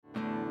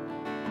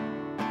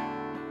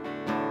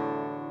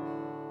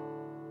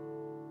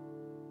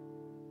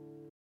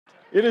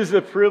It is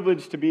a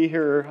privilege to be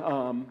here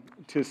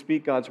to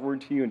speak God's word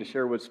to you and to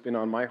share what's been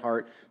on my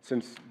heart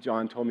since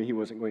John told me he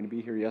wasn't going to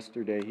be here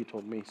yesterday. He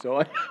told me. So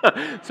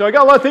I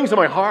got a lot of things in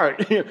my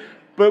heart.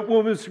 But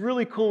what was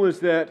really cool is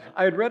that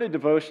I had read a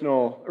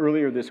devotional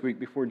earlier this week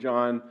before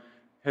John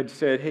had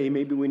said, hey,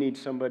 maybe we need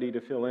somebody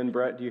to fill in.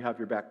 Brett, do you have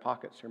your back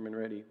pocket sermon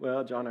ready?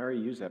 Well, John, I already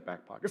used that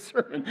back pocket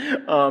sermon.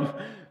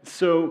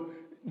 So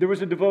there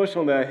was a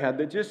devotional that I had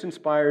that just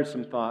inspired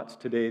some thoughts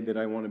today that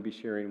I want to be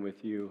sharing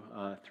with you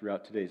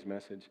throughout today's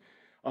message.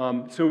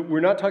 So we're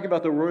not talking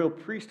about the royal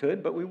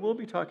priesthood, but we will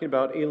be talking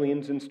about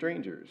aliens and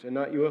strangers, and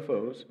not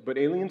UFOs, but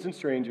aliens and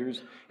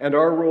strangers, and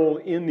our role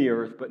in the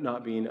earth, but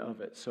not being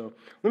of it. So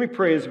let me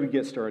pray as we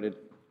get started.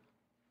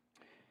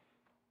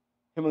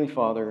 Heavenly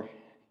Father,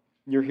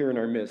 you're here in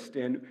our midst,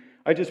 and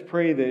I just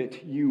pray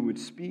that you would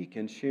speak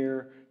and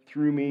share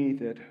through me,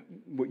 that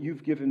what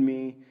you've given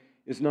me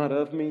is not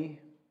of me,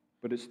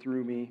 but it's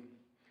through me,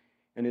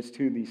 and it's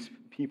to these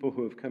people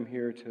who have come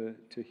here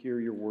to hear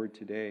your word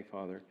today,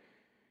 Father.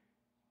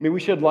 May we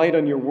shed light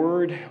on your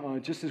word,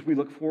 just as we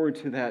look forward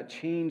to that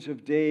change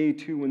of day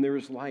to when there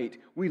is light.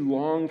 We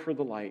long for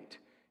the light,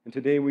 and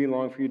today we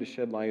long for you to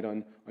shed light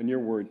on your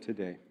word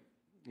today.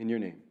 In your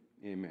name,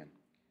 amen.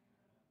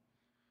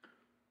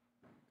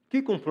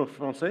 Qui comprend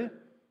français?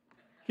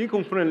 Qui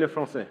comprend le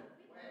français?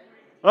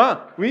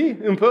 Ah, oui,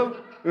 un peu.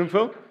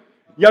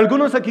 ¿Y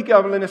algunos aquí que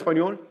hablan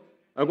español?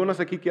 Algunos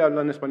aquí que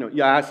hablan español.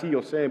 Ya, sí,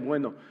 yo sé,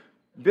 bueno.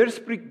 Wer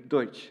spricht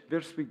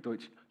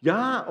Deutsch?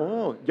 Ja,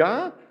 oh,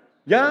 ja?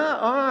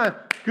 Ja,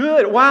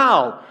 good,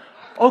 wow.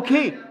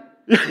 Okay.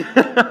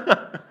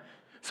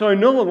 So I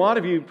know a lot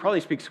of you probably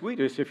speak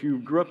Swedish if you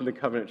grew up in the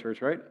Covenant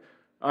Church, right?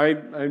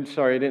 I'm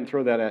sorry, I didn't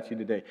throw that at you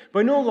today. But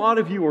I know a lot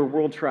of you are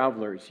world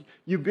travelers.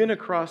 You've been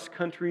across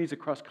countries,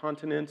 across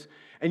continents,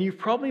 and you've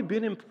probably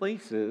been in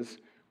places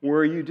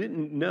where you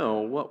didn't know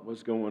what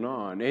was going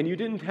on. And you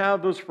didn't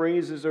have those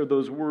phrases or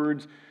those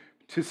words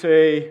to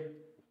say,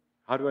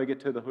 how do I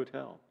get to the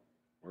hotel?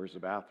 Where's the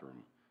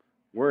bathroom?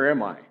 Where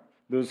am I?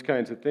 Those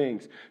kinds of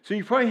things. So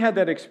you probably had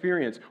that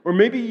experience. Or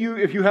maybe you,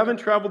 if you haven't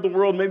traveled the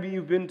world, maybe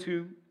you've been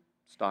to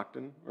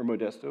Stockton or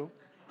Modesto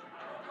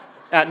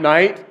at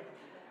night.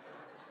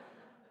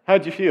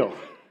 How'd you feel?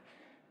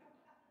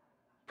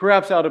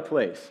 Perhaps out of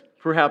place,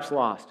 perhaps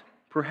lost,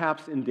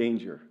 perhaps in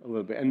danger a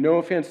little bit. And no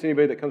offense to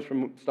anybody that comes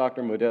from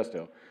Stockton or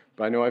Modesto,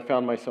 but I know I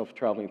found myself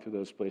traveling through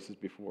those places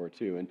before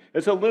too. And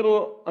it's a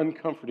little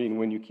uncomforting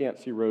when you can't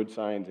see road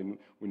signs and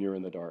when you're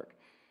in the dark.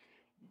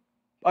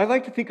 I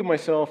like to think of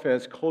myself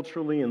as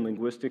culturally and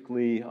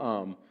linguistically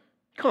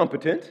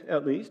competent,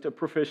 at least,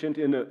 proficient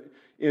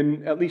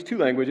in at least two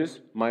languages,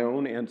 my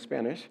own and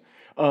Spanish,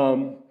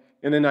 and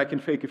then I can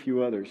fake a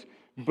few others.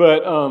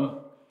 But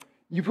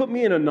you put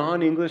me in a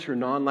non-English or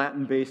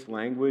non-Latin-based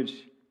language,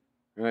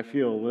 and I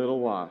feel a little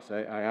lost.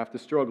 I have to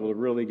struggle to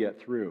really get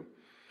through.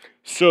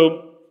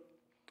 So,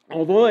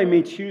 although I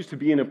may choose to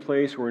be in a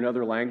place where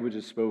another language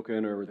is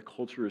spoken or where the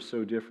culture is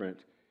so different,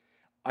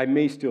 I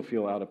may still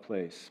feel out of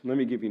place. Let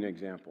me give you an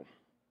example.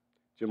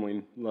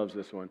 Jimline loves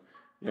this one.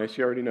 Yeah,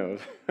 she already knows.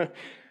 A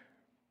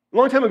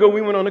long time ago,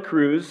 we went on a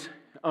cruise.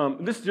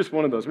 This is just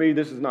one of those. Maybe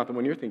this is not the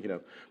one you're thinking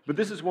of. But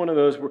this is one of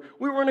those where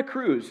we were on a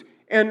cruise.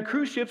 And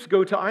cruise ships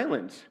go to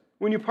islands.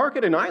 When you park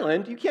at an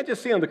island, you can't just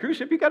stay on the cruise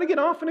ship. You got to get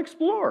off and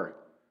explore.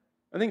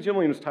 I think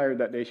Jimline was tired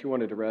that day. She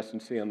wanted to rest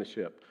and stay on the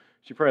ship.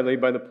 She probably laid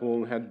by the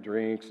pool and had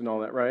drinks and all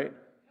that, right?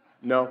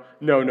 No.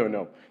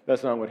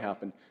 That's not what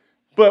happened.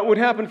 But what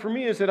happened for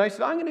me is that I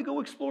said, I'm going to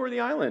go explore the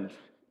island.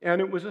 And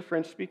it was a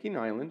French-speaking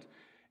island.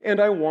 And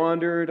I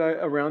wandered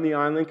around the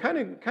island, kind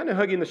of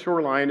hugging the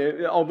shoreline,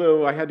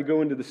 although I had to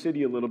go into the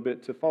city a little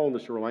bit to follow the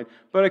shoreline.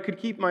 But I could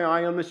keep my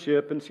eye on the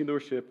ship and see where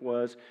the ship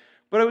was.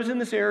 But I was in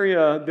this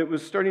area that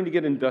was starting to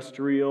get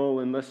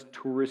industrial and less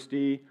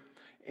touristy.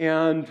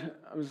 And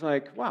I was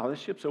like, wow, this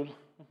ship's a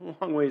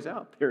long ways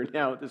out there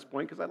now at this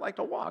point, because I like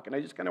to walk, and I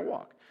just kind of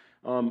walk.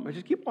 I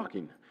just keep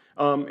walking.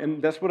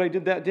 And that's what I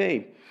did that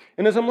day.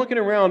 And as I'm looking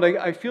around,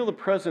 I feel the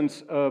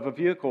presence of a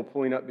vehicle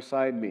pulling up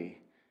beside me.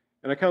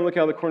 And I kind of look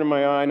out of the corner of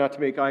my eye, not to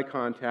make eye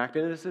contact,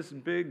 and it's this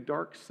big,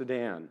 dark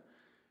sedan.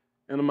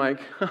 And I'm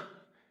like,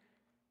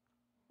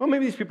 well,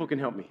 maybe these people can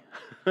help me.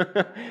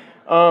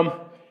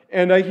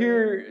 And I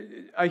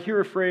hear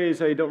a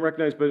phrase I don't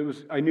recognize, but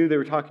I knew they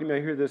were talking to me.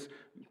 I hear this,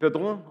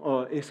 pardon,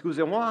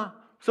 excusez-moi,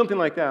 something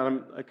like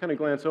that. I kind of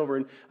glance over,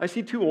 and I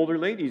see two older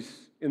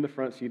ladies in the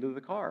front seat of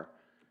the car.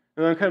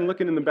 And I'm kind of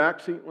looking in the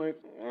back seat like,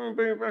 oh,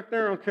 baby, back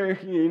there, okay.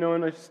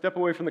 And I step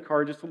away from the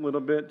car just a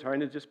little bit, trying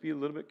to just be a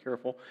little bit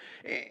careful.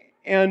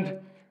 And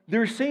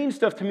they're saying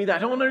stuff to me that I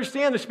don't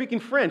understand. They're speaking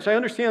French. I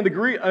understood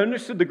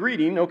the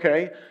greeting,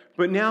 okay.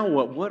 But now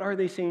what? What are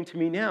they saying to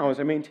me now as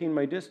I maintain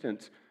my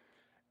distance?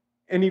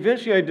 And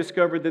eventually I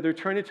discovered that they're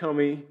trying to tell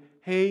me,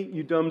 hey,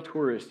 you dumb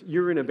tourist,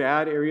 you're in a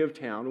bad area of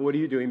town. What are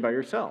you doing by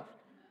yourself?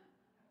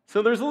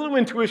 So there's a little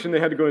intuition that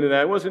had to go into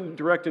that. It wasn't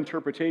direct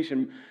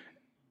interpretation.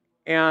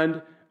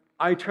 And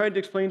I tried to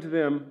explain to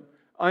them,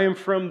 I am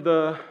from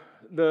the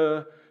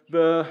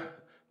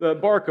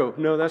barco.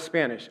 No, that's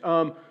Spanish.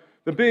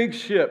 The big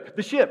ship.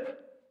 The ship.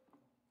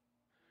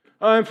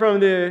 I'm from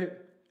the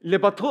Le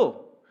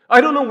Bateau. I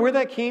don't know where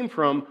that came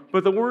from,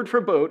 but the word for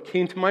boat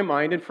came to my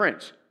mind in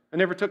French. I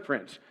never took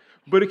French.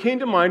 But it came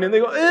to mind, and they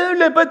go,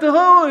 Le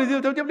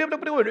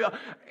Bateau.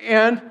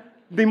 And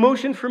they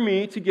motioned for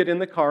me to get in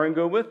the car and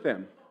go with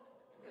them.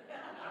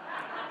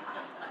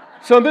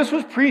 So this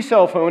was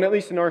pre-cell phone, at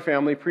least in our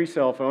family,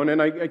 pre-cell phone,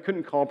 and I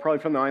couldn't call probably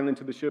from the island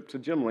to the ship to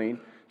Jimline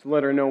to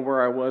let her know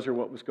where I was or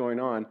what was going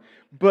on.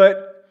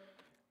 But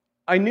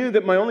I knew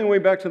that my only way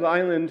back to the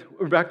island,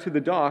 or back to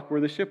the dock where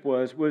the ship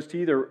was to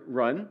either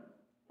run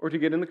or to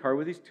get in the car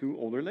with these two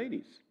older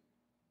ladies.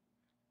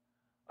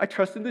 I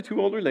trusted the two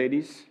older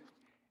ladies,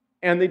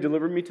 and they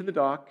delivered me to the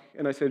dock,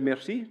 and I said,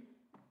 merci,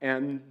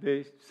 and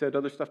they said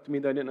other stuff to me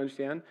that I didn't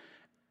understand,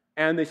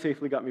 and they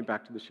safely got me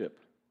back to the ship.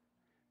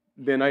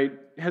 Then I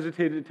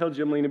hesitated to tell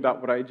Jimline about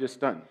what I had just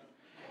done.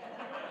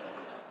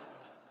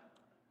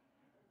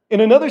 In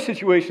another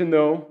situation,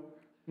 though,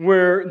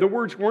 where the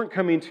words weren't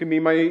coming to me,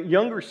 my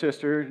younger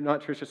sister,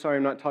 not Tricia, sorry,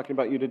 I'm not talking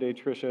about you today,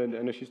 Tricia,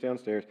 I know she's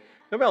downstairs,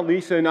 about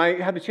Lisa, and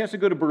I had the chance to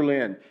go to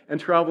Berlin and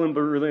travel in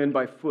Berlin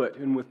by foot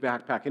and with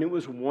backpack, and it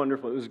was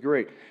wonderful, it was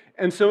great.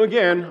 And so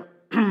again,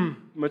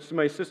 much to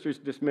my sister's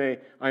dismay,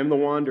 I am the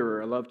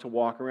wanderer. I love to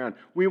walk around.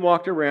 We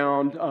walked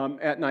around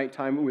at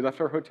nighttime. We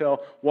left our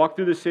hotel, walked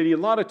through the city, a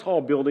lot of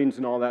tall buildings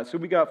and all that. So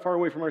we got far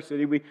away from our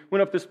city. We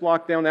went up this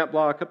block, down that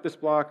block, up this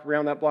block,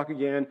 around that block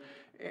again,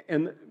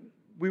 and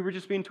we were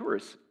just being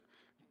tourists.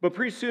 But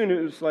pretty soon it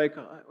was like,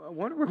 I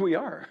wonder where we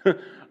are.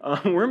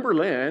 We're in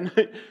Berlin,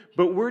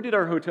 but where did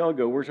our hotel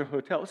go? Where's our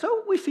hotel?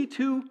 So we see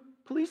two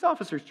police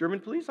officers,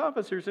 German police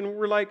officers, and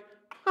we're like,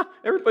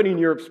 everybody in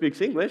Europe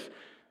speaks English.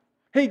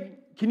 Hey,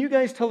 can you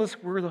guys tell us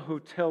where the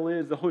hotel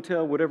is? The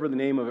hotel, whatever the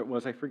name of it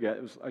was, I forget.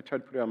 I tried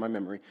to put it on my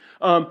memory.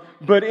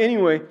 But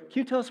anyway, can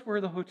you tell us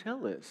where the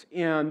hotel is?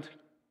 And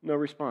no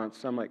response.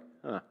 So I'm like,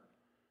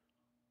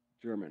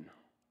 German.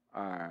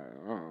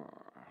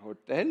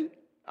 Hotel?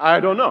 I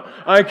don't know.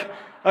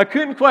 I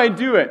couldn't quite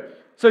do it.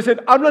 So I said,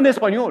 hablan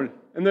español.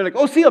 And they're like,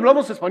 oh, sí,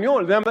 hablamos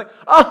español. And I'm like,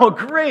 oh,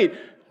 great.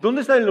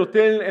 ¿Dónde está el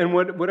hotel? And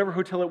whatever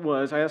hotel it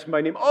was, I asked them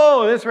by name.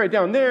 Oh, that's right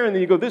down there. And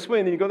then you go this way,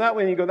 and then you go that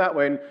way, and you go that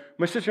way. And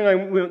my sister and I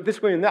went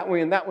this way and that way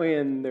and that way,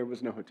 and there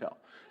was no hotel.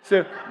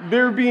 So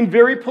they're being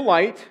very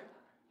polite,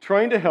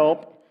 trying to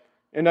help,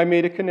 and I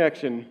made a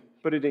connection,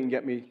 but it didn't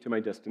get me to my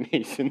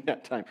destination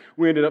that time.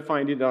 We ended up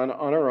finding it on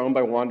our own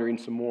by wandering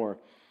some more.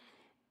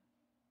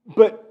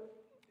 But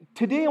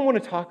today I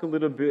want to talk a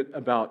little bit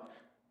about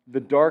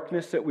the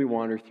darkness that we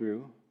wander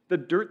through, the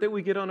dirt that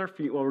we get on our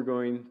feet while we're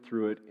going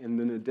through it, and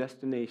then the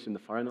destination, the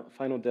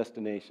final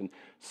destination.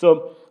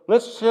 So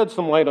let's shed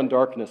some light on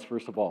darkness,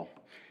 first of all.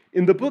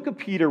 In the book of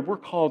Peter, we're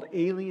called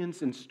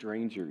aliens and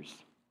strangers.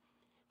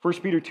 1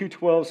 Peter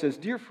 2:12 says,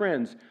 Dear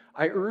friends,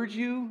 I urge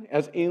you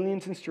as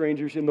aliens and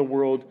strangers in the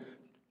world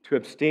to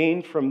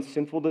abstain from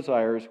sinful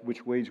desires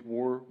which wage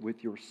war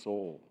with your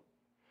soul.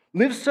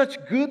 Live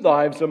such good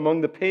lives among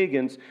the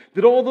pagans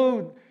that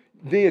although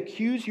they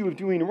accuse you of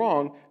doing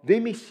wrong, they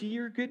may see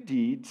your good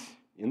deeds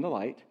in the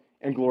light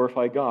and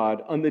glorify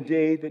God on the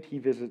day that He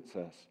visits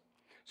us.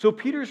 So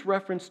Peter's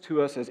reference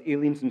to us as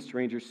aliens and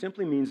strangers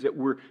simply means that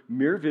we're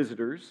mere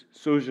visitors,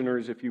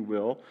 sojourners, if you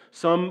will.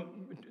 Some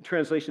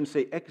translations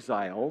say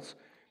exiles,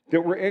 that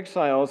we're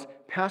exiles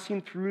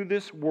passing through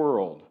this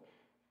world.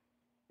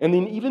 And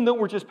then even though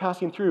we're just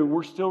passing through,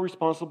 we're still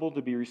responsible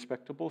to be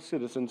respectable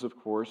citizens, of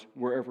course,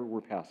 wherever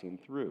we're passing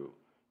through,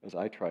 as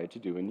I tried to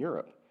do in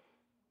Europe.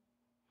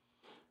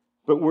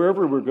 But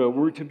wherever we go,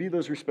 we're to be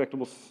those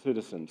respectable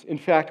citizens. In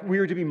fact, we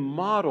are to be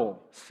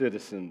model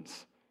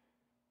citizens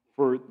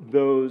for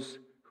those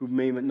who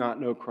may not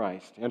know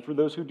Christ. And for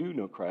those who do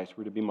know Christ,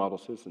 we're to be model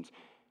citizens,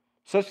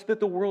 such that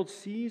the world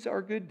sees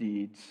our good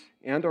deeds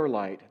and our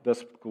light,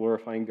 thus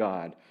glorifying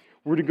God.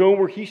 We're to go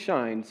where He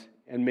shines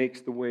and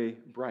makes the way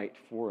bright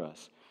for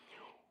us.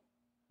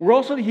 We're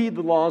also to heed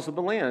the laws of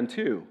the land,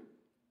 too.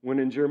 When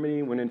in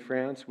Germany, when in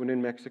France, when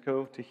in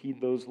Mexico, to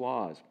heed those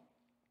laws.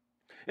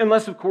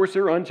 Unless, of course,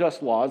 there are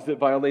unjust laws that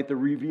violate the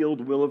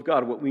revealed will of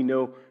God, what we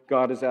know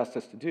God has asked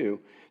us to do.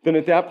 Then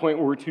at that point,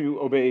 we're to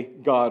obey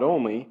God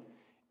only,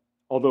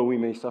 although we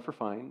may suffer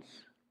fines,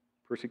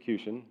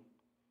 persecution.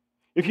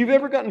 If you've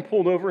ever gotten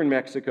pulled over in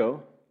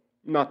Mexico,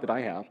 not that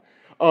I have,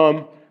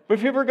 but if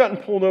you've ever gotten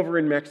pulled over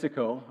in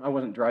Mexico, I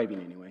wasn't driving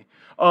anyway,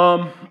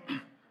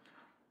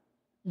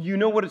 you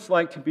know what it's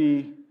like to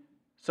be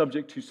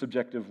subject to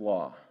subjective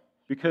law.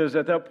 Because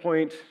at that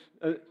point,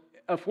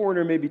 a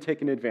foreigner may be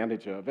taken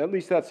advantage of. At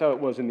least that's how it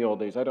was in the old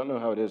days. I don't know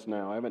how it is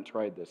now. I haven't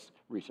tried this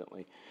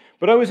recently.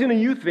 But I was in a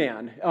youth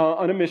van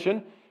on a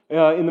mission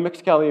in the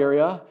Mexicali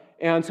area,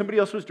 and somebody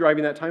else was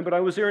driving that time, but I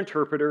was their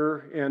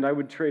interpreter, and I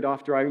would trade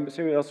off driving, but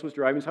somebody else was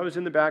driving. So I was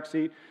in the back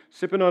seat,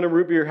 sipping on a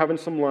root beer, having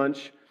some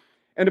lunch,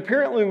 and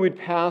apparently we'd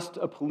passed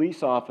a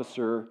police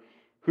officer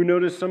who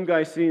noticed some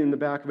guy sitting in the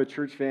back of a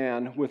church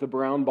van with a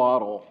brown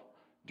bottle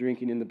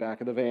drinking in the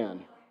back of the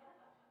van.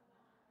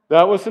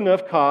 That was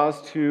enough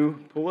cause to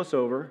pull us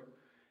over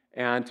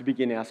and to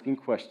begin asking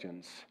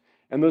questions.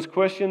 And those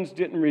questions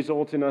didn't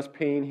result in us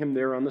paying him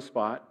there on the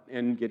spot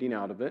and getting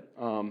out of it.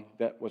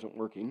 That wasn't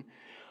working.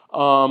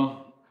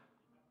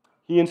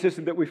 He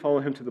insisted that we follow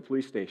him to the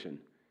police station.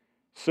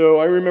 So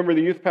I remember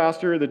the youth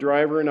pastor, the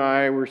driver, and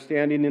I were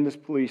standing in this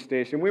police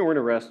station. We weren't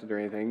arrested or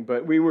anything,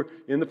 but we were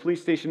in the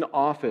police station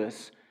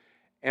office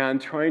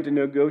and trying to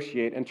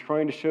negotiate and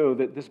trying to show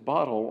that this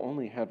bottle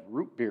only had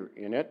root beer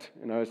in it,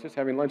 and I was just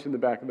having lunch in the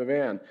back of the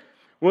van.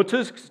 Well,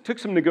 it took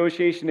some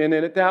negotiation, and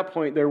then at that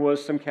point there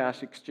was some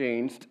cash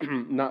exchanged,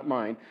 not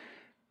mine,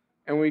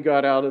 and we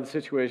got out of the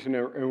situation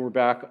and we're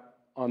back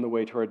on the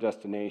way to our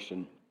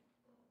destination.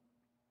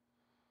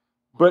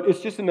 But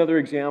it's just another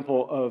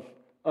example of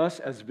us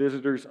as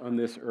visitors on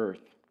this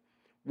earth.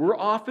 We're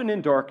often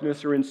in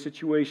darkness or in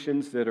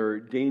situations that are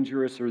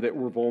dangerous or that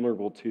we're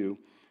vulnerable to.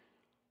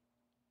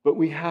 But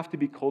we have to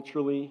be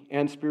culturally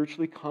and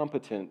spiritually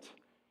competent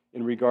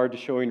in regard to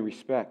showing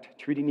respect,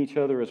 treating each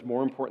other as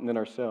more important than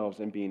ourselves,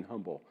 and being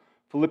humble.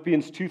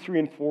 Philippians 2, 3,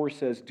 and 4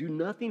 says, "Do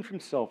nothing from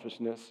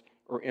selfishness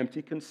or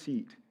empty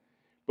conceit,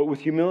 but with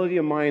humility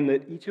of mind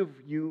let each of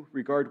you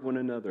regard one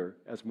another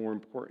as more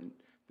important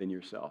than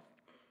yourself."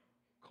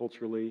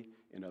 Culturally,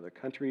 in other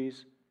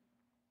countries,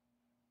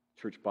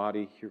 church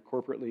body, here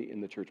corporately,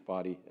 in the church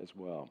body as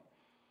well.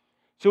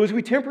 So as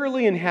we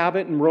temporarily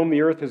inhabit and roam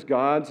the earth as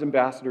God's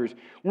ambassadors,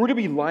 we're to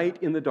be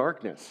light in the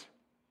darkness,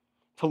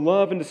 to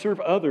love and to serve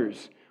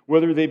others,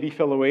 whether they be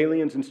fellow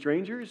aliens and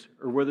strangers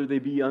or whether they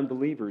be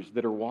unbelievers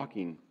that are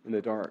walking in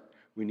the dark.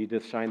 We need to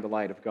shine the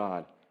light of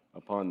God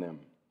upon them.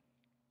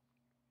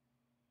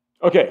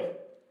 Okay,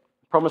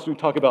 I promised we'd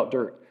talk about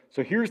dirt.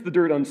 So here's the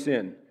dirt on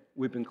sin.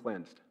 We've been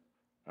cleansed.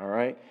 All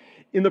right?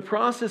 In the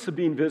process of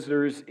being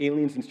visitors,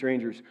 aliens, and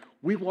strangers,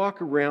 we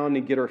walk around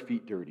and get our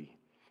feet dirty.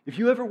 If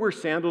you ever wear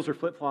sandals or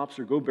flip-flops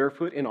or go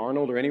barefoot in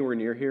Arnold or anywhere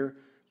near here,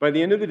 by the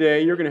end of the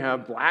day, you're going to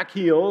have black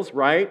heels,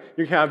 right?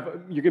 You're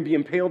going to be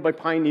impaled by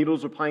pine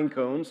needles or pine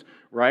cones,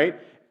 right?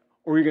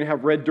 Or you're going to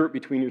have red dirt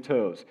between your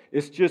toes.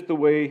 It's just the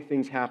way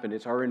things happen.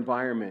 It's our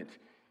environment.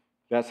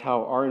 That's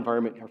how our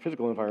environment, our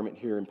physical environment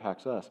here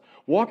impacts us.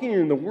 Walking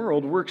in the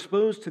world, we're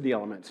exposed to the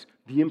elements,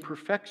 the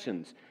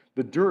imperfections,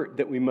 the dirt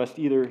that we must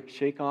either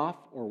shake off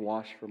or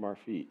wash from our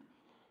feet.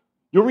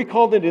 You'll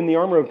recall that in the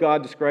armor of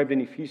God described in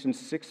Ephesians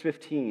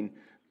 6:15,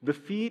 the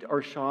feet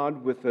are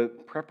shod with the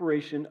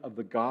preparation of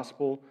the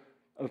gospel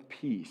of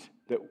peace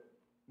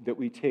that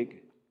we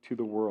take to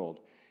the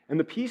world. And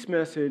the peace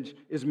message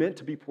is meant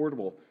to be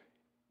portable.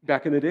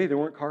 Back in the day, there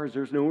weren't cars,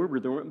 there was no Uber,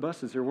 there weren't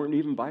buses, there weren't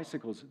even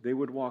bicycles. They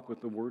would walk with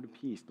the word of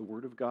peace, the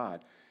word of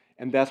God.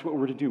 And that's what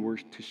we're to do. We're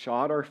to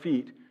shod our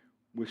feet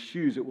with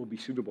shoes that will be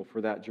suitable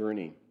for that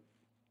journey.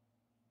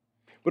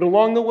 But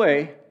along the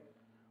way,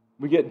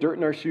 we get dirt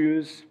in our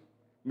shoes,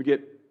 we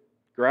get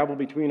gravel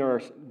between our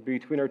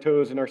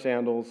toes and our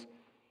sandals,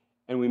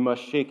 and we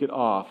must shake it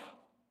off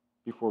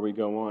before we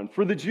go on.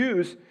 For the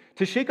Jews,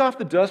 to shake off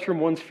the dust from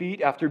one's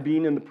feet after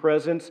being in the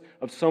presence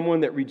of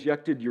someone that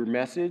rejected your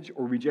message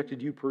or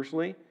rejected you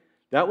personally,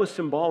 that was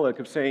symbolic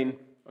of saying,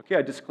 okay,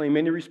 I disclaim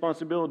any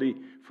responsibility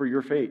for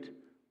your fate.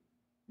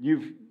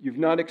 You've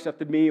not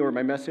accepted me or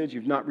my message.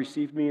 You've not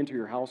received me into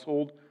your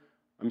household.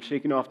 I'm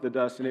shaking off the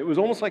dust. And it was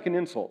almost like an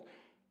insult.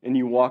 And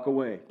you walk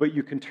away. But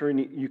you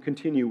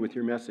continue with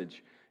your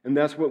message. And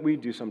that's what we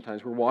do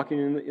sometimes. We're walking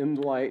in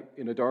the light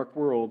in a dark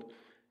world.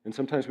 And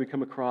sometimes we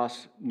come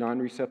across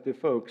non-receptive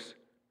folks,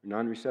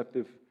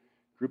 non-receptive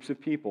groups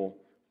of people.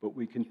 But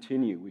we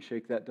continue. We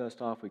shake that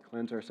dust off. We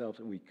cleanse ourselves.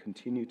 And we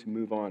continue to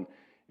move on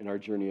in our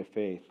journey of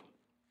faith.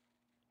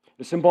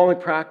 The symbolic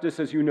practice,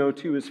 as you know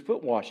too, is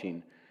foot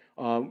washing.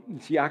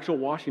 It's the actual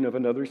washing of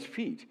another's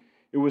feet.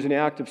 It was an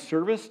act of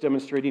service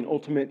demonstrating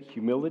ultimate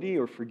humility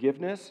or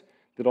forgiveness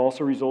that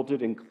also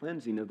resulted in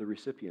cleansing of the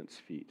recipient's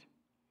feet.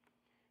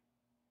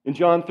 In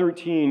John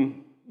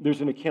 13,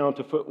 there's an account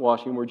of foot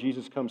washing where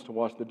Jesus comes to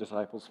wash the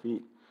disciples'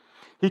 feet.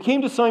 He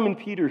came to Simon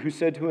Peter, who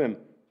said to him,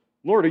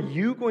 "Lord, are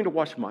you going to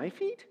wash my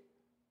feet?"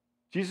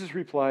 Jesus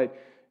replied,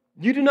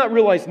 "You do not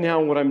realize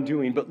now what I'm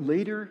doing, but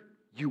later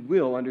you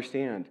will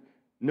understand."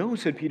 "No,"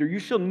 said Peter, "you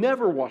shall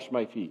never wash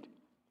my feet."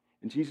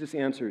 And Jesus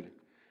answered,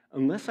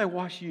 "Unless I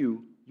wash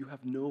you, you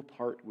have no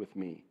part with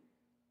me."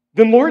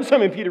 "Then, Lord,"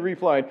 Simon Peter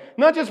replied,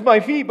 "not just my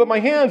feet, but my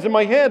hands and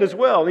my head as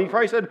well." And he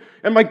probably said,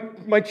 "And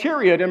my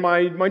chariot and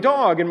my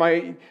dog and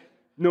my..."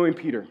 Knowing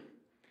Peter,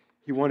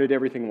 he wanted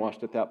everything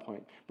washed at that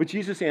point. But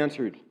Jesus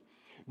answered,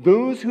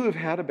 "Those who have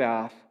had a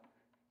bath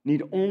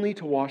need only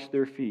to wash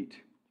their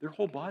feet. Their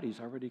whole body's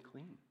already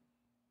clean.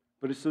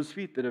 But it's those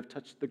feet that have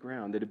touched the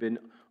ground, that have been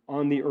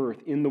on the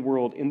earth, in the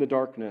world, in the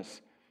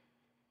darkness.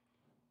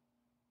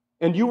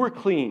 And you were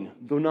clean,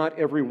 though not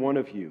every one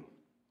of you.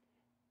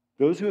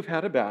 Those who have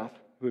had a bath,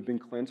 who have been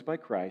cleansed by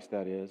Christ,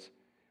 that is,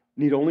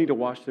 need only to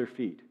wash their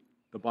feet,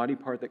 the body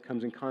part that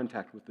comes in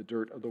contact with the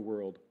dirt of the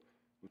world,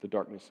 with the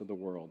darkness of the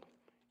world.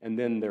 And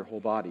then their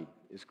whole body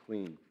is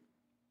clean.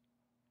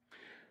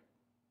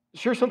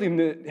 Share something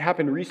that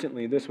happened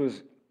recently. This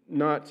was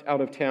not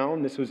out of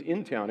town. This was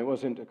in town. It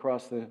wasn't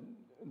across the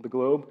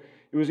globe.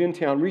 It was in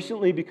town.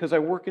 Recently, because I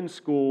work in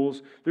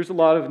schools, there's a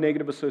lot of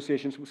negative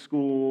associations with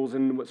schools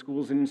and what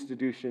schools and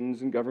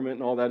institutions and government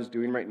and all that is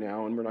doing right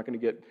now, and we're not going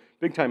to get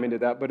big time into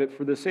that. But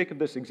for the sake of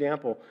this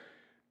example,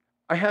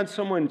 I had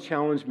someone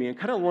challenge me and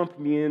kind of lump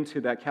me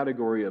into that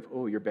category of,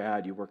 oh, you're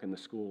bad, you work in the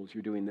schools,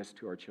 you're doing this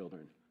to our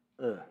children.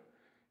 Ugh,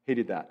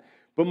 hated that.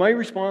 But my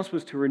response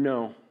was to her,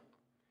 no,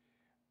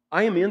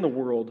 I am in the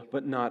world,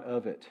 but not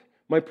of it.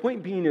 My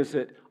point being is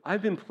that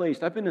I've been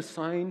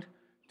assigned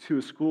to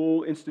a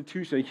school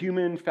institution, a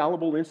human,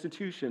 fallible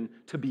institution,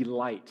 to be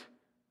light.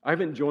 I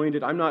haven't joined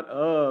it. I'm not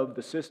of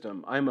the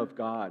system. I'm of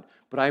God.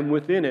 But I'm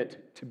within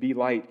it to be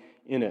light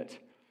in it.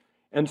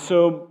 And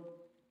so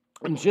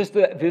I'm just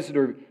that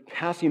visitor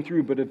passing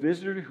through, but a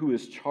visitor who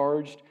is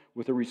charged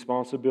with a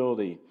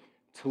responsibility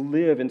to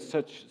live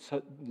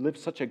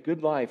such a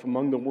good life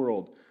among the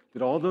world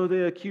that although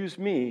they accuse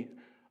me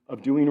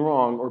of doing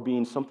wrong or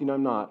being something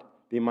I'm not,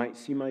 they might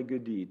see my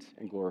good deeds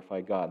and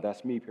glorify God.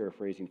 That's me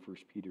paraphrasing 1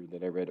 Peter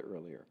that I read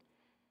earlier.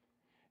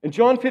 And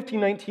John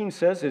 15:19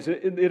 says this.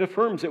 It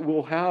affirms that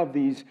we'll have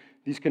these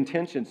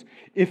contentions.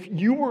 If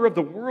you were of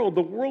the world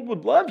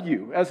would love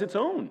you as its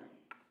own.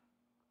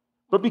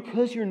 But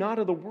because you're not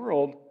of the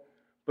world,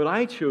 but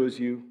I chose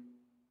you,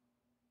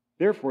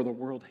 therefore the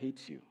world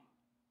hates you.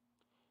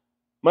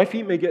 My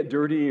feet may get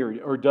dirty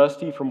or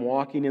dusty from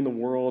walking in the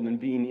world and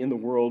being in the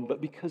world, but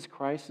because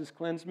Christ has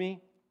cleansed me,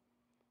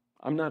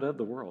 I'm not of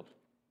the world.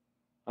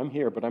 I'm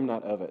here, but I'm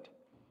not of it.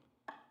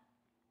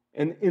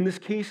 And in this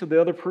case of the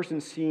other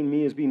person seeing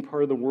me as being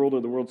part of the world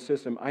or the world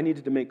system, I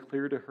needed to make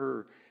clear to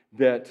her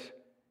that,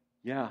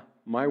 yeah,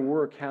 my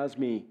work has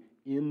me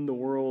in the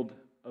world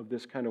of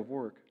this kind of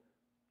work,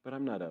 but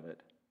I'm not of it.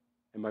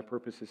 And my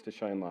purpose is to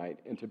shine light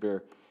and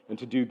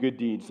to do good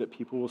deeds that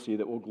people will see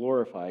that will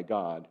glorify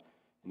God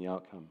in the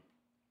outcome.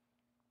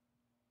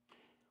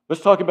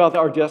 Let's talk about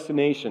our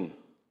destination,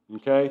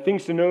 okay?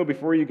 Things to know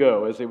before you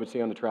go, as they would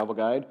say on the travel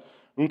guide.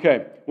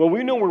 Okay, well,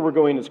 we know where we're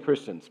going as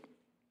Christians,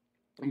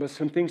 but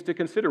some things to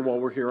consider while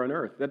we're here on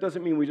earth. That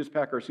doesn't mean we just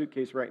pack our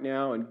suitcase right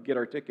now and get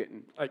our ticket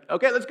and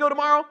okay, let's go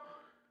tomorrow.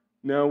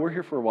 No, we're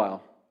here for a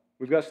while.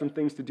 We've got some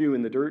things to do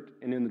in the dirt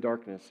and in the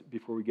darkness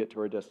before we get to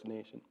our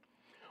destination.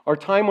 Our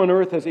time on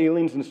earth as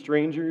aliens and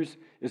strangers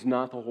is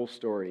not the whole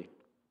story.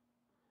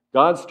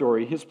 God's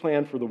story, His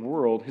plan for the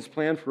world, His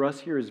plan for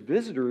us here as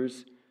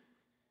visitors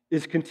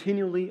is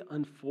continually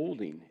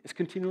unfolding. It's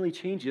continually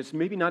changing. It's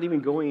maybe not even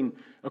going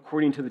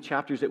according to the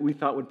chapters that we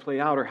thought would play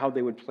out or how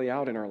they would play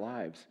out in our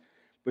lives.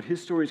 But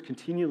His story is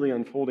continually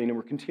unfolding, and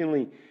we're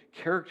continually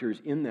characters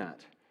in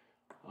that,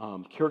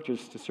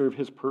 characters to serve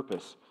His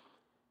purpose.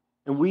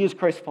 And we as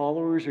Christ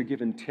followers are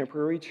given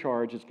temporary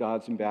charge as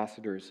God's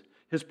ambassadors,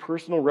 His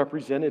personal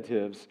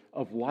representatives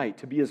of light,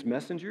 to be His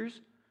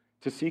messengers,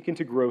 to seek and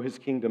to grow His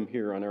kingdom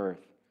here on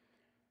earth.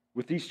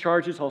 With these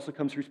charges also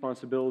comes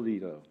responsibility,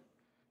 though,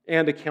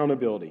 and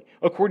accountability.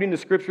 According to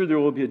Scripture, there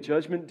will be a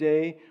judgment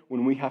day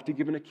when we have to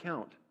give an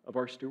account of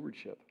our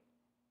stewardship.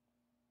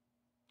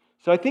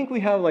 So I think we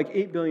have like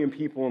 8 billion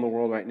people in the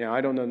world right now.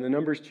 I don't know. The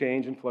numbers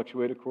change and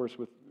fluctuate, of course,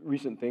 with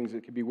recent things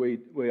that could be way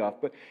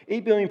off. But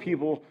 8 billion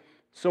people,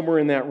 somewhere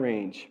in that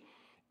range.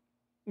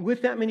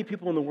 With that many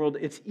people in the world,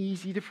 it's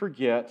easy to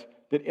forget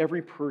that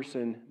every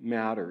person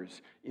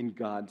matters in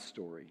God's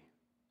story.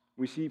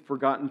 We see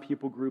forgotten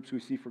people groups, we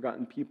see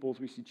forgotten peoples,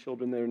 we see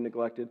children that are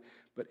neglected,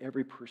 but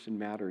every person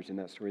matters in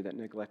that story, that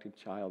neglected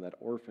child, that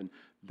orphan,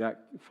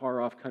 that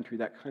far-off country,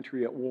 that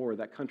country at war,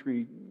 that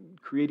country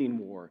creating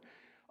war.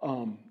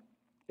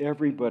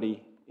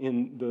 Everybody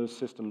in those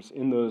systems,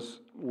 in those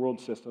world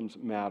systems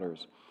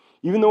matters.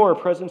 Even though our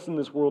presence in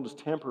this world is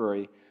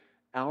temporary,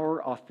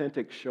 our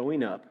authentic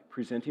showing up,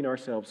 presenting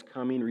ourselves,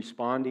 coming,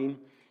 responding,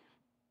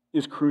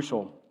 is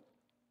crucial.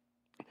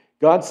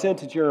 God said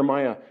to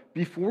Jeremiah,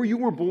 "Before you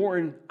were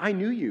born, I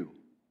knew you.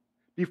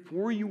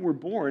 Before you were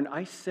born,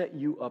 I set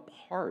you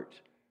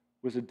apart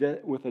with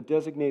a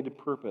designated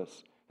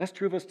purpose." That's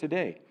true of us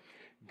today.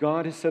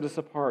 God has set us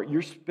apart.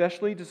 You're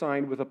specially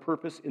designed with a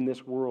purpose in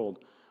this world,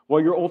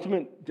 while your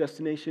ultimate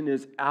destination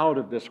is out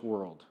of this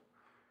world.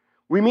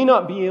 We may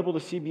not be able to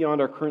see beyond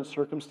our current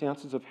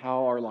circumstances of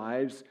how our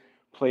lives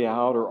play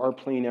out or are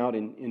playing out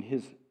in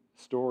His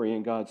story,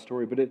 in God's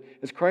story, but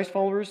as Christ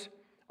followers,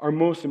 our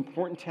most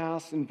important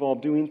tasks involve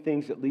doing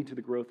things that lead to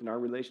the growth in our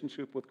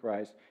relationship with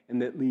Christ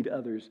and that lead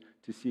others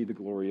to see the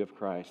glory of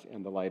Christ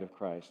and the light of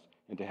Christ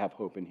and to have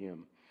hope in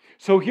Him.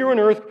 So here on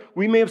earth,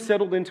 we may have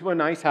settled into a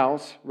nice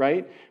house,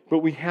 right? But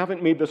we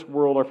haven't made this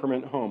world our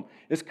permanent home.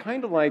 It's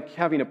kind of like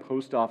having a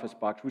post office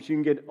box, which you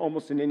can get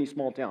almost in any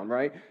small town,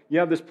 right? You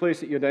have this place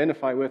that you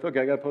identify with. Okay,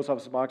 I got a post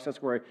office box.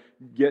 That's where I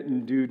get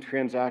and do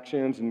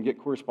transactions and get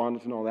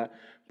correspondence and all that.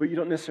 But you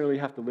don't necessarily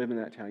have to live in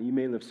that town. You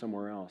may live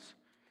somewhere else.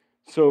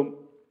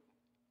 So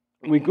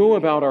we go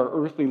about our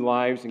earthly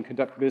lives and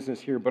conduct business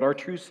here, but our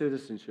true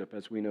citizenship,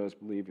 as we know as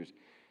believers,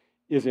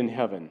 is in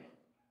heaven,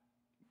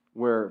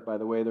 where, by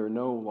the way, there are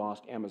no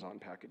lost Amazon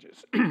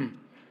packages.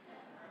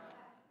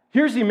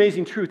 Here's the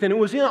amazing truth, and it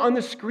was on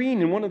the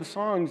screen in one of the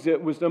songs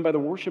that was done by the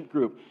worship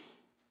group.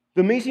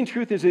 The amazing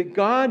truth is that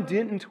God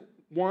didn't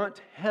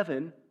want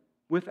heaven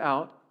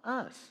without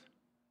us.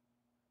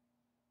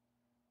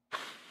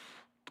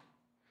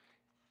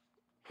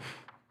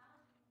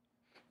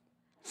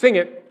 Sing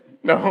it.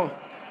 No.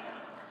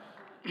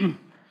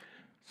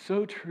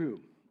 So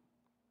true.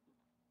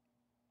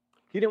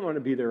 He didn't want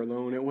to be there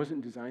alone. It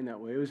wasn't designed that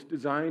way. It was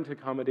designed to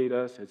accommodate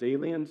us as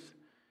aliens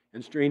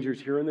and strangers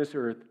here on this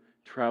earth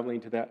traveling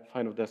to that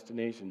final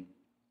destination.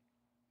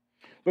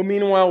 But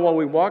meanwhile, while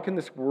we walk in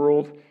this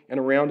world and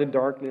around in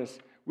darkness,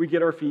 we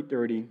get our feet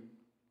dirty.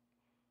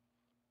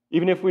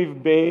 Even if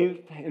we've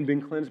bathed and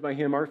been cleansed by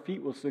Him, our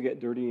feet will still get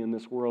dirty in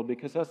this world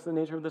because that's the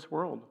nature of this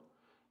world.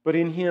 But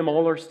in Him,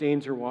 all our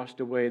stains are washed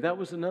away. That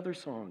was another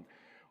song.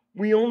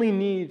 We only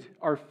need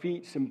our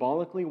feet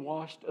symbolically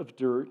washed of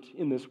dirt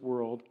in this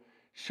world,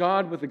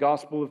 shod with the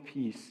gospel of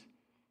peace.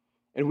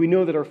 And we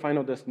know that our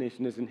final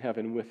destination is in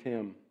heaven with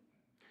Him.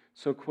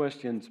 So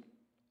questions.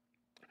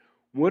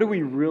 What are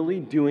we really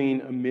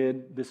doing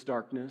amid this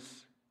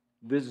darkness,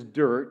 this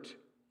dirt,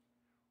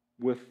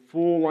 with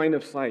full line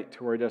of sight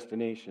to our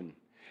destination?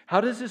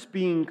 How does this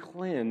being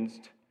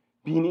cleansed,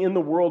 being in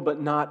the world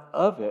but not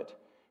of it,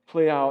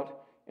 play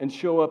out and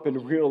show up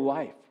in real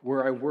life,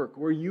 where I work,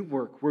 where you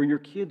work, where your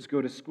kids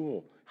go to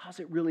school? How does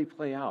it really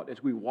play out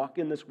as we walk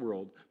in this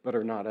world but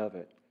are not of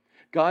it?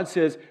 God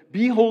says,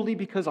 be holy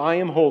because I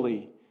am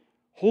holy.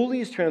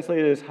 Holy is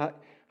translated as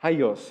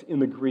hagios in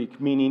the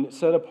Greek, meaning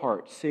set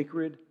apart,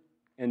 sacred,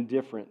 and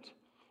different.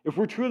 If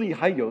we're truly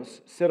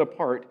hagios, set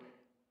apart,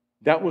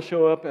 that will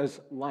show up as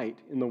light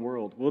in the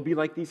world. We'll be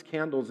like these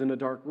candles in a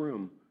dark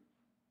room.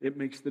 It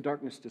makes the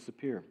darkness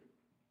disappear.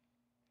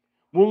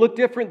 We'll look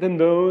different than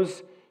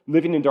those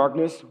living in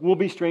darkness. We'll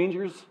be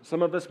strangers.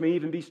 Some of us may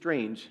even be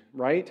strange,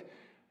 right?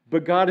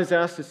 But God has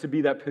asked us to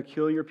be that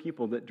peculiar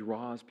people that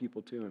draws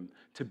people to Him,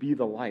 to be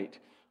the light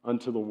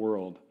unto the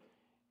world,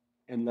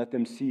 and let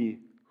them see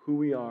who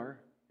we are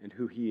and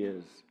who He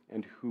is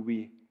and who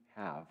we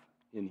have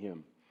in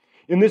Him.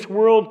 In this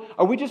world,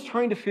 are we just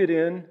trying to fit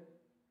in,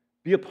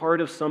 be a part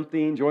of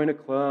something, join a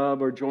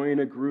club or join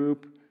a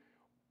group,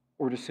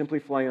 or to simply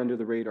fly under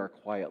the radar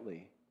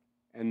quietly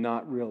and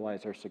not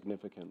realize our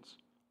significance,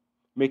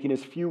 making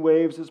as few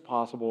waves as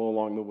possible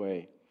along the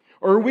way?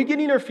 Or are we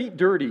getting our feet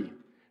dirty,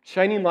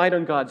 shining light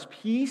on God's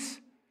peace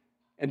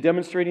and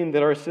demonstrating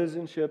that our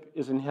citizenship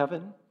is in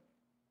heaven?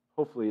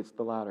 Hopefully it's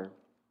the latter.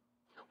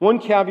 One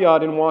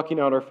caveat in walking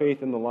out our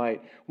faith in the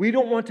light: we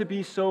don't want to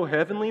be so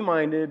heavenly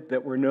minded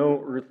that we're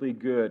no earthly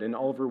good. And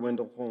Oliver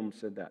Wendell Holmes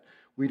said that.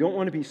 We don't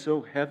want to be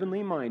so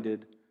heavenly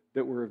minded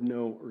that we're of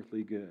no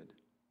earthly good.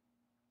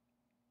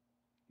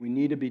 We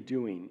need to be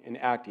doing and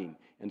acting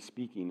and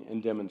speaking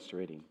and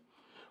demonstrating.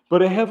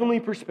 But a heavenly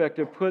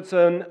perspective puts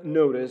on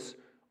notice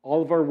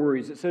all of our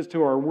worries. It says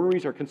to our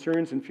worries, our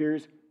concerns, and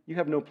fears, you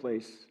have no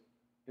place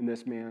in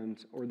this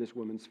man's or this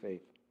woman's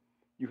faith.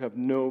 You have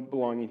no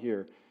belonging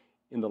here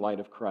in the light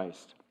of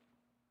Christ.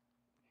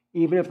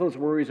 Even if those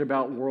worries are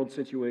about world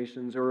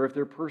situations or if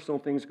they're personal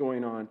things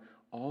going on,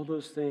 all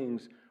those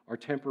things are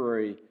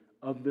temporary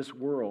of this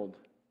world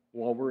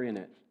while we're in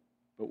it,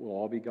 but will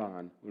all be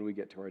gone when we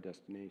get to our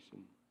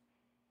destination.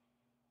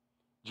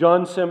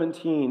 John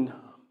 17,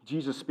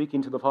 Jesus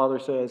speaking to the Father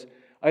says,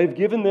 I have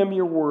given them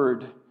your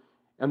word,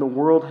 and the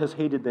world has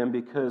hated them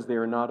because they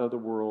are not of the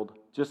world,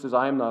 just as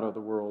I am not of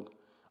the world.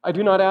 I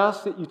do not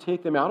ask that you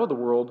take them out of the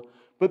world,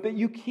 but that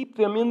you keep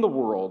them in the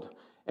world,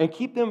 and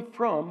keep them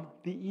from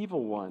the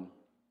evil one.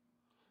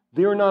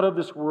 They are not of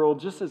this world,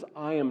 just as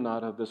I am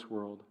not of this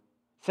world.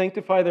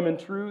 Sanctify them in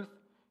truth.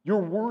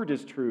 Your word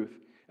is truth.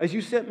 As you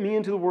sent me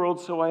into the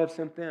world, so I have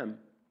sent them,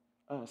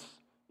 us,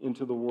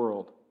 into the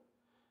world.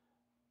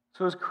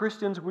 So as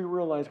Christians, we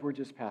realize we're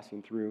just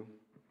passing through.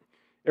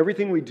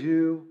 Everything we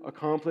do,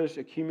 accomplish,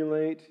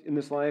 accumulate in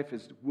this life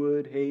is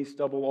wood, hay,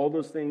 stubble, all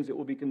those things that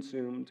will be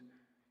consumed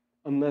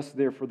unless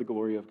they're for the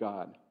glory of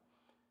God.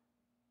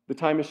 The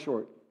time is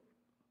short.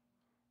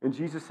 And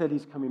Jesus said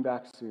He's coming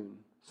back soon.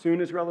 Soon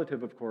is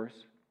relative, of course,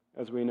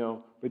 as we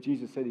know, but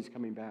Jesus said He's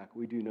coming back.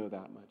 We do know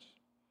that much.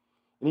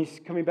 And He's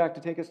coming back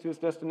to take us to His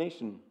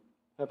destination,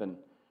 heaven.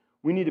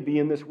 We need to be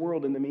in this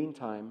world in the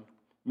meantime,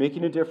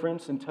 making a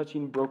difference and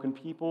touching broken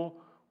people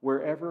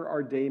wherever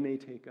our day may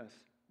take us.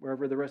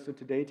 Wherever the rest of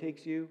today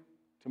takes you,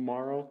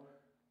 tomorrow,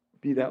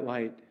 be that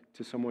light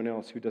to someone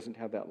else who doesn't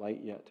have that light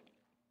yet.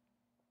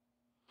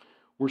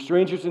 We're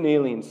strangers and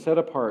aliens, set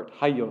apart,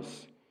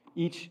 hagios,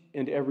 each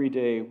and every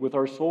day with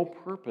our sole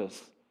purpose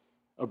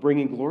of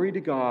bringing glory to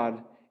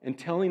God and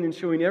telling and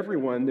showing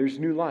everyone there's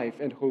new life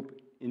and hope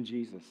in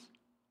Jesus.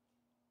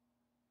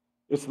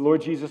 It's the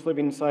Lord Jesus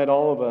living inside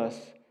all of us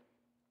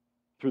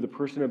through the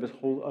person of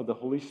the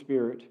Holy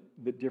Spirit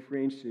that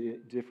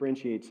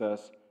differentiates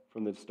us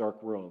from this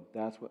dark world.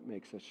 That's what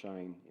makes us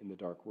shine in the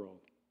dark world.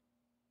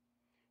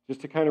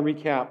 Just to kind of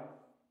recap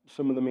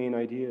some of the main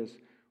ideas,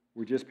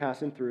 we're just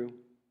passing through,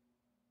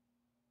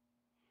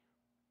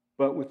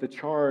 but with the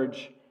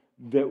charge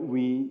that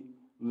we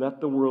let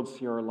the world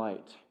see our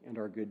light and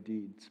our good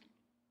deeds.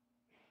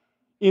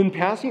 In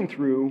passing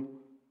through,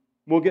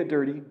 we'll get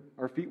dirty,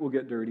 our feet will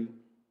get dirty,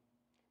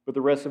 but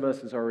the rest of us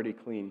is already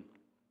clean.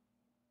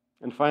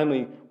 And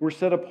finally, we're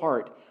set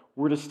apart.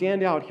 We're to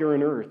stand out here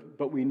on earth,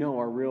 but we know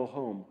our real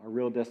home, our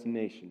real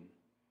destination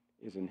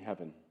is in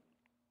heaven.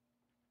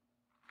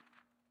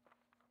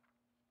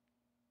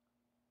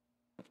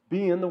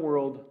 Be in the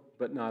world,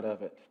 but not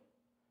of it.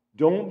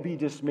 Don't be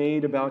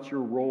dismayed about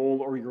your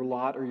role or your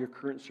lot or your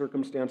current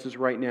circumstances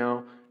right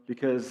now,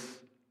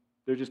 because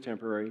they're just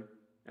temporary,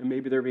 and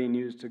maybe they're being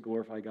used to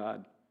glorify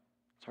God.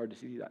 It's hard to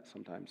see that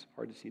sometimes,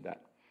 hard to see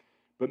that.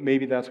 But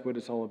maybe that's what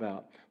it's all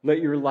about. Let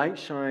your light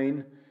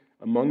shine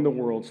among the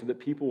world so that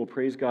people will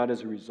praise God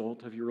as a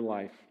result of your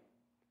life.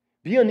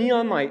 Be a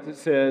neon light that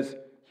says,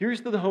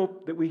 here's the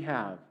hope that we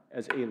have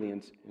as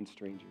aliens and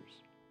strangers.